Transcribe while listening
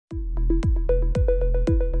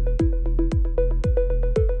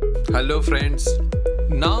Hello friends,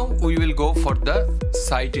 now we will go for the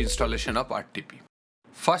site installation of RTP.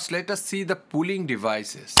 First let us see the pulling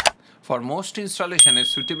devices. For most installation, a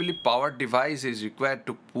suitably powered device is required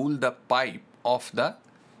to pull the pipe of the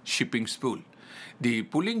shipping spool. The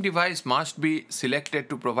pulling device must be selected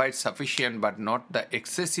to provide sufficient but not the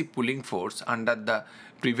excessive pulling force under the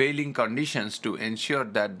prevailing conditions to ensure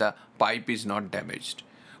that the pipe is not damaged.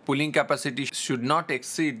 Pulling capacity should not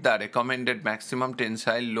exceed the recommended maximum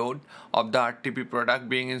tensile load of the RTP product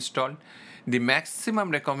being installed. The maximum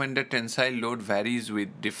recommended tensile load varies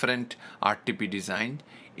with different RTP design.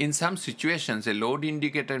 In some situations, a load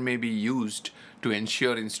indicator may be used to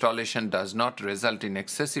ensure installation does not result in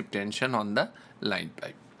excessive tension on the line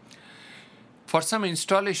pipe. For some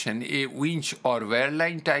installation, a winch or wear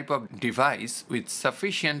line type of device with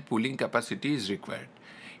sufficient pulling capacity is required.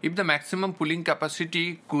 If the maximum pulling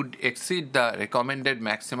capacity could exceed the recommended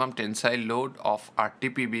maximum tensile load of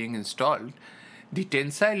RTP being installed, the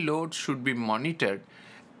tensile load should be monitored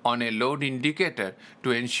on a load indicator to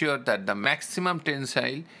ensure that the maximum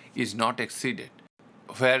tensile is not exceeded.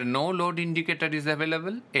 Where no load indicator is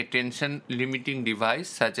available, a tension limiting device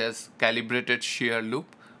such as calibrated shear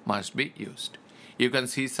loop must be used. You can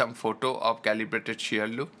see some photo of calibrated shear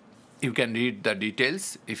loop. You can read the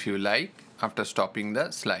details if you like after stopping the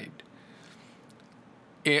slide.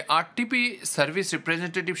 A RTP service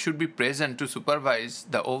representative should be present to supervise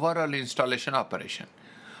the overall installation operation,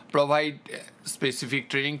 provide specific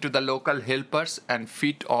training to the local helpers, and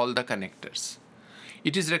fit all the connectors.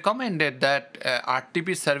 It is recommended that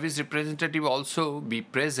RTP service representative also be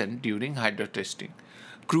present during hydro testing.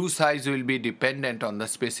 Crew size will be dependent on the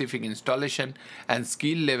specific installation and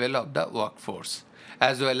skill level of the workforce,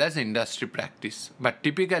 as well as industry practice. But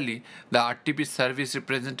typically, the RTP service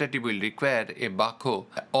representative will require a backhoe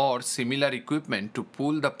or similar equipment to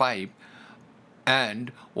pull the pipe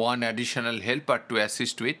and one additional helper to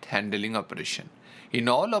assist with handling operation. In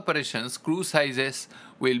all operations, crew sizes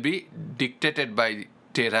will be dictated by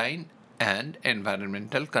terrain and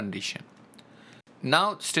environmental condition.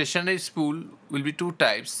 Now, stationary spool will be two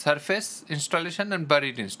types: surface installation and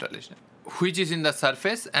buried installation, which is in the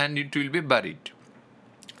surface and it will be buried.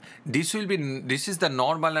 This is the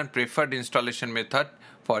normal and preferred installation method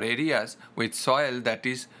for areas with soil that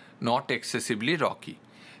is not excessively rocky.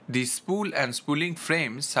 The spool and spooling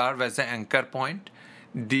frame serve as an anchor point.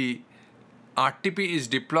 The RTP is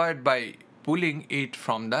deployed by pulling it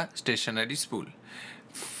from the stationary spool.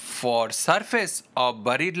 For surface or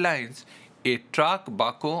buried lines, a truck,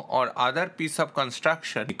 backhoe, or other piece of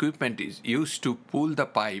construction equipment is used to pull the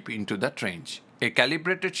pipe into the trench. A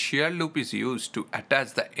calibrated shear loop is used to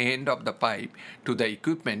attach the end of the pipe to the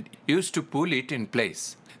equipment used to pull it in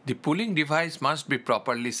place. The pulling device must be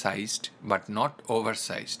properly sized but not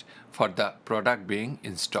oversized for the product being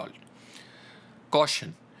installed.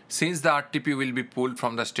 Caution: since the RTP will be pulled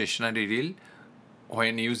from the stationary reel,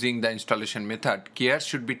 when using the installation method, care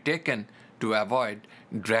should be taken to avoid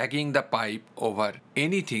dragging the pipe over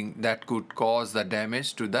anything that could cause the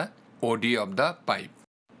damage to the OD of the pipe.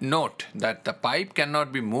 Note that the pipe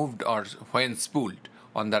cannot be moved or when spooled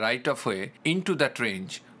on the right of way into the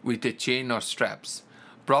trench with a chain or straps.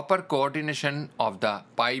 Proper coordination of the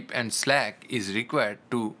pipe and slack is required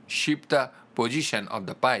to shift the position of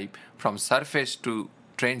the pipe from surface to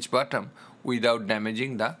trench bottom without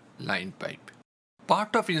damaging the line pipe.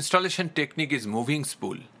 Part of installation technique is moving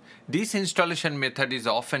spool. This installation method is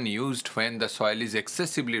often used when the soil is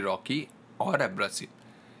excessively rocky or abrasive.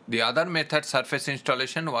 The other method, surface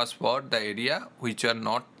installation, was for the area which are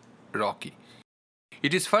not rocky.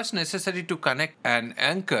 It is first necessary to connect and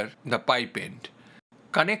anchor the pipe end.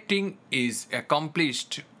 Connecting is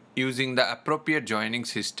accomplished using the appropriate joining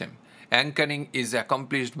system. Anchoring is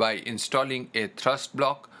accomplished by installing a thrust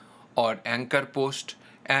block or anchor post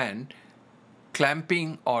and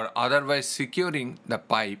clamping or otherwise securing the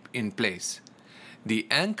pipe in place. The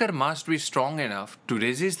anchor must be strong enough to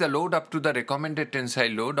resist the load up to the recommended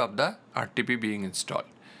tensile load of the RTP being installed.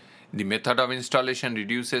 The method of installation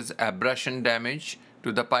reduces abrasion damage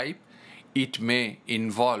to the pipe. It may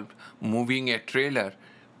involve moving a trailer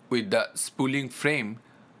with the spooling frame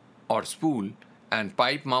or spool and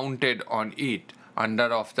pipe mounted on it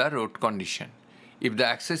under of the road condition. If the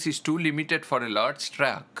access is too limited for a large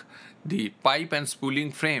truck, the pipe and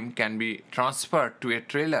spooling frame can be transferred to a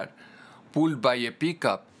trailer pulled by a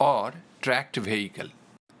pickup or tracked vehicle.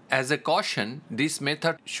 As a caution, this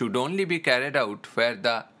method should only be carried out where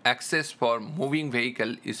the access for moving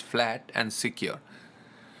vehicle is flat and secure.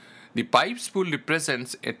 The pipe spool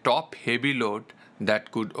represents a top heavy load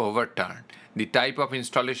that could overturn. The type of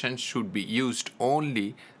installation should be used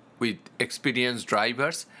only with experienced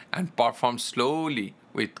drivers and performed slowly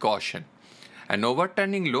with caution. An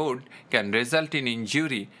overturning load can result in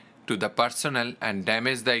injury to the personnel and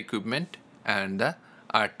damage the equipment and the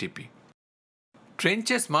RTP.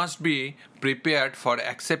 Trenches must be prepared for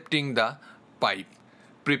accepting the pipe.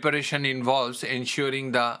 Preparation involves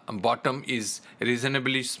ensuring the bottom is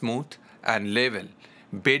reasonably smooth and level.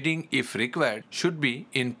 Bedding, if required, should be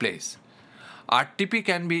in place. RTP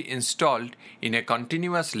can be installed in a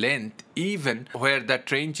continuous length even where the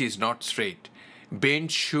trench is not straight.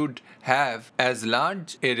 Bends should have as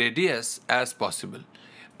large a radius as possible,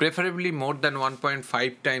 preferably more than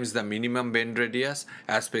 1.5 times the minimum bend radius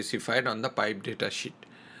as specified on the pipe datasheet.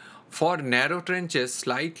 For narrow trenches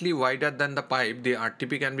slightly wider than the pipe, the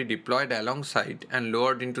RTP can be deployed alongside and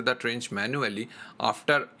lowered into the trench manually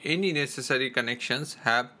after any necessary connections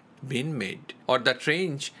have been made, or the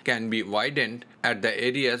trench can be widened at the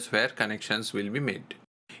areas where connections will be made.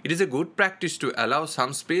 It is a good practice to allow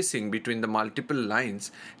some spacing between the multiple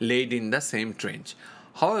lines laid in the same trench.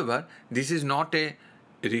 However, this is not a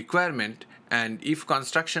requirement, and if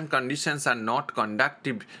construction conditions are not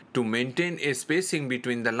conducive to maintain a spacing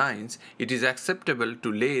between the lines, it is acceptable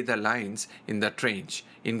to lay the lines in the trench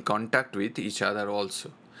in contact with each other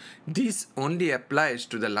also. This only applies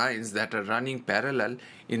to the lines that are running parallel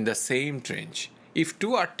in the same trench. If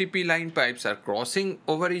two RTP line pipes are crossing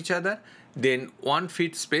over each other, then 1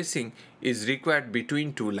 feet spacing is required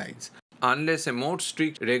between two lines, unless a more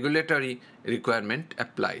strict regulatory requirement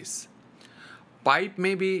applies. Pipe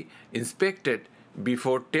may be inspected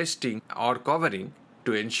before testing or covering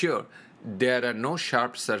to ensure there are no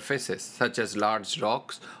sharp surfaces such as large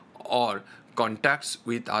rocks or contacts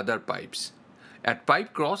with other pipes. At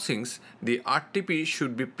pipe crossings, the RTP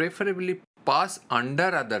should be preferably passed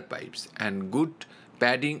under other pipes, and good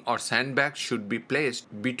padding or sandbags should be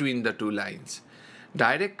placed between the two lines.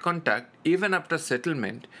 Direct contact, even after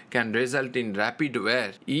settlement, can result in rapid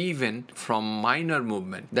wear even from minor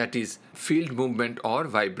movement, that is, field movement or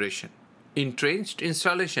vibration. In trench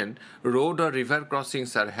installation, road or river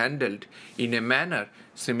crossings are handled in a manner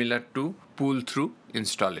similar to pull-through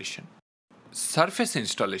installation. Surface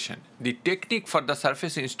installation. The technique for the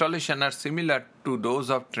surface installation are similar to those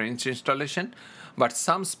of trench installation, but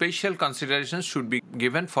some special considerations should be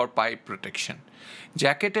given for pipe protection.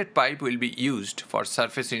 Jacketed pipe will be used for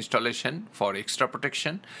surface installation for extra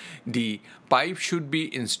protection. The pipe should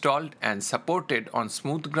be installed and supported on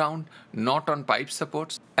smooth ground, not on pipe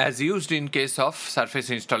supports, as used in case of surface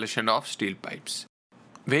installation of steel pipes.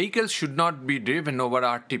 Vehicles should not be driven over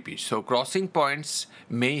RTP, so crossing points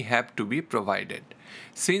may have to be provided.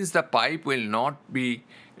 Since the pipe will not be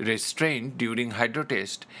restrained during hydro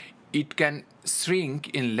test, it can shrink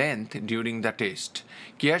in length during the test.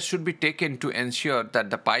 Care should be taken to ensure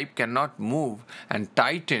that the pipe cannot move and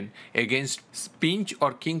tighten against pinch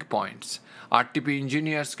or kink points. RTP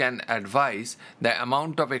engineers can advise the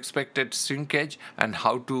amount of expected shrinkage and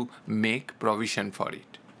how to make provision for it.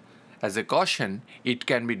 As a caution, it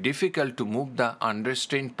can be difficult to move the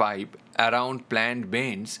unrestrained pipe around planned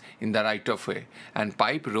bends in the right-of-way, and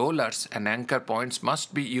pipe rollers and anchor points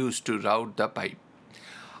must be used to route the pipe.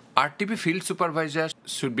 RTP field supervisors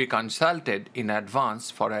should be consulted in advance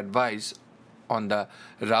for advice on the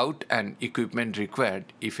route and equipment required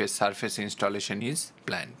if a surface installation is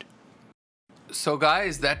planned. So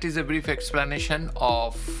guys, that is a brief explanation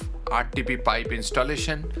of RTP pipe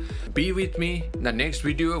installation. Be with me. The next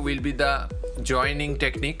video will be the joining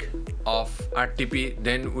technique of RTP.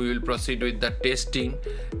 Then we will proceed with the testing.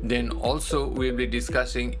 Then also we will be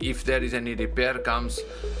discussing if there is any repair comes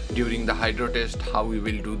during the hydro test, how we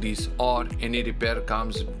will do this, or any repair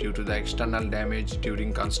comes due to the external damage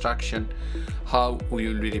during construction, how we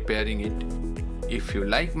will be repairing it. If you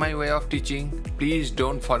like my way of teaching, please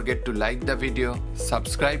don't forget to like the video,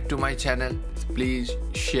 subscribe to my channel, please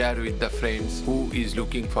share with the friends who is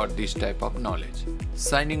looking for this type of knowledge.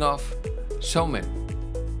 Signing off, Showman.